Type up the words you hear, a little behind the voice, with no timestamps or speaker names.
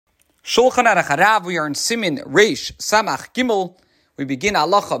Shulchan Aruch Harav, we are in Simin Reish Samach Gimel. We begin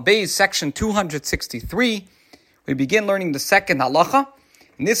Halacha Beis, section 263. We begin learning the second halacha.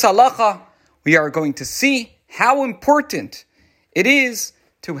 In this halacha, we are going to see how important it is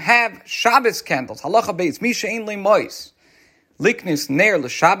to have Shabbos candles. Halacha Beis, Mi she'ein lo mois, liknis ner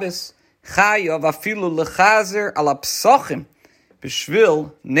l'Shabbos, chayav afilu lechazer ala psachim,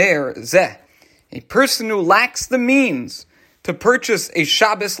 b'shvil ner zeh. A person who lacks the means to purchase a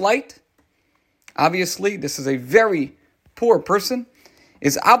Shabbos light, obviously this is a very poor person,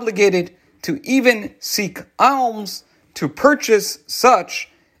 is obligated to even seek alms to purchase such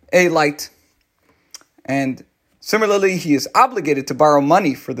a light. And similarly, he is obligated to borrow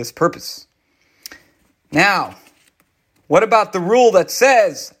money for this purpose. Now, what about the rule that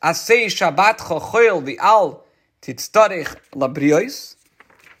says, Asei Shabbat chochel v'al titztarech labrios?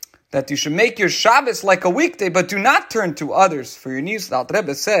 That you should make your Shabbos like a weekday, but do not turn to others for your needs. The Alter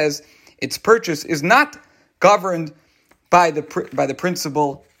Rebbe says its purchase is not governed by the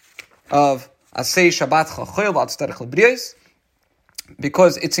principle of Asei Shabbat Chachil V'Atztarech L'Brios,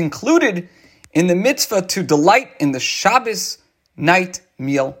 because it's included in the mitzvah to delight in the Shabbos night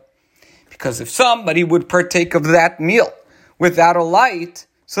meal. Because if somebody would partake of that meal without a light,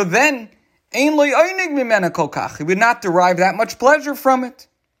 so then Ein Lo Yonig Mimena Kol Kach, he would not derive that much pleasure from it.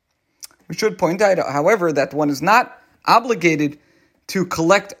 We should point out, however, that one is not obligated to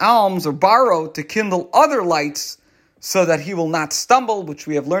collect alms or borrow to kindle other lights so that he will not stumble, which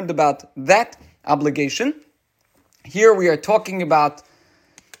we have learned about that obligation. Here we are talking about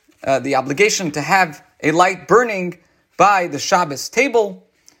the obligation to have a light burning by the Shabbos table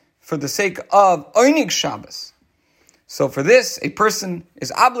for the sake of Oinig Shabbos. So for this, a person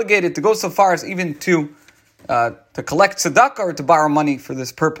is obligated to go so far as even to collect tzedakah or to borrow money for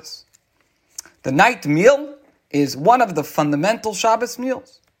this purpose. The night meal is one of the fundamental Shabbos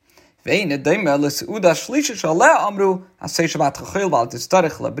meals. This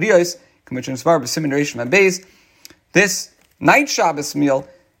night Shabbos meal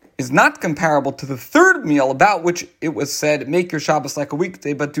is not comparable to the third meal about which it was said, make your Shabbos like a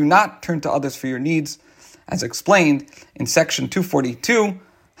weekday, but do not turn to others for your needs, as explained in section 242,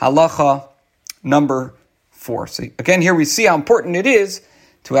 halacha number 4. So again, here we see how important it is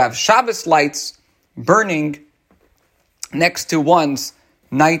to have Shabbos lights burning next to one's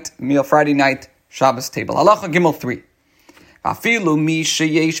night meal, Friday night Shabbos table. Halacha Gimel 3. Afilu mi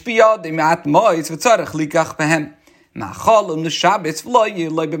sheyesh biyadei ma'at mois v'tzarech likach behem ma'achalum l'Shabbos v'lo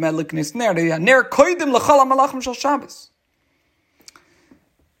yiloi b'meliknis ner ner koidim l'chol ha'malachim shel Shabbos.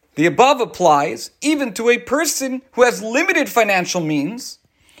 The above applies even to a person who has limited financial means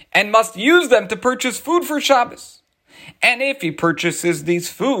and must use them to purchase food for Shabbos. And if he purchases these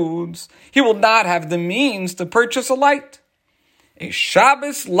foods, he will not have the means to purchase a light. A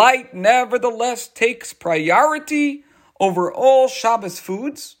Shabbos light nevertheless takes priority over all Shabbos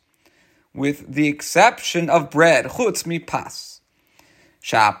foods, with the exception of bread, chutz mipas.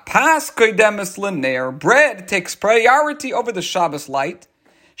 Shapas kodemes l'ner, bread takes priority over the Shabbos light,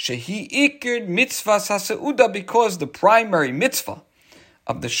 shehi ikir mitzvah saseuda, because the primary mitzvah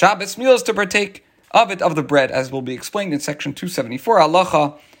of the Shabbos meal is to partake of the bread, as will be explained in section 274,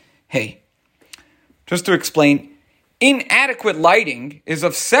 halacha hey. Just to explain, inadequate lighting is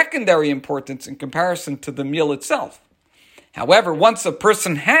of secondary importance in comparison to the meal itself. However, once a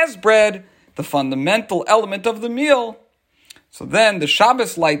person has bread, the fundamental element of the meal, so then the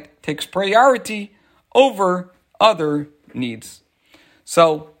Shabbos light takes priority over other needs.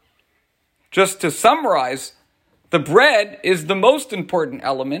 So, just to summarize, the bread is the most important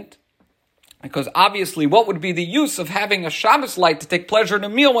element, because obviously, what would be the use of having a Shabbos light to take pleasure in a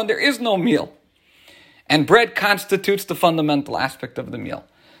meal when there is no meal? And bread constitutes the fundamental aspect of the meal.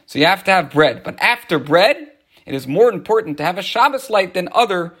 So you have to have bread. But after bread, it is more important to have a Shabbos light than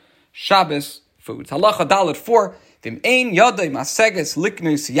other Shabbos foods. Halacha Dalet 4, V'im ein yodai maseges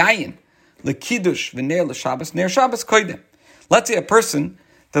liknus yayin lekiddush v'ner l'Shabbos ner Shabbos koidem. Let's say a person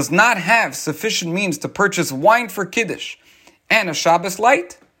does not have sufficient means to purchase wine for Kiddush and a Shabbos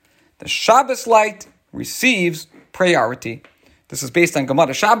light. The Shabbos light receives priority. This is based on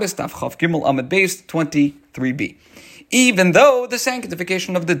Gemara Shabbos, Daf Chav Gimel Amud Beis 23b. Even though the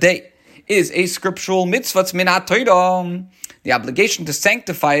sanctification of the day is a scriptural mitzvah, minat Torah, the obligation to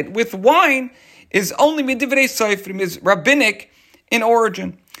sanctify it with wine is only midivrei sofrim, is rabbinic in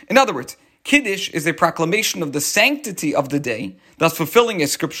origin. In other words, Kiddush is a proclamation of the sanctity of the day, thus fulfilling a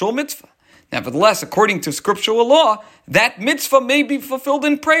scriptural mitzvah. Nevertheless, according to scriptural law, that mitzvah may be fulfilled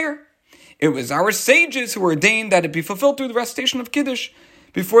in prayer. It was our sages who ordained that it be fulfilled through the recitation of Kiddush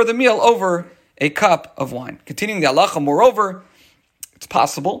before the meal over a cup of wine. Continuing the halacha, moreover, it's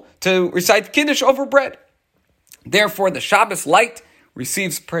possible to recite Kiddush over bread. Therefore, the Shabbos light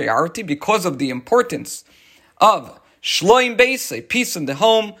receives priority because of the importance of Shloim Beis, a peace in the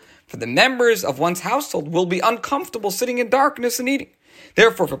home, for the members of one's household will be uncomfortable sitting in darkness and eating.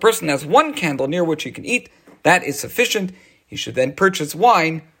 Therefore, if a person has one candle near which he can eat, that is sufficient. He should then purchase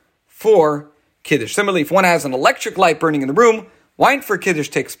wine for Kiddush. Similarly, if one has an electric light burning in the room, wine for Kiddush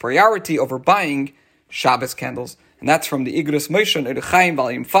takes priority over buying Shabbos candles. And that's from the Igros Moshe and Orach Chaim,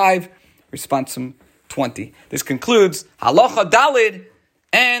 Volume 5, Responsum 20. This concludes Halacha Dalid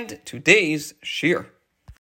and today's Shir.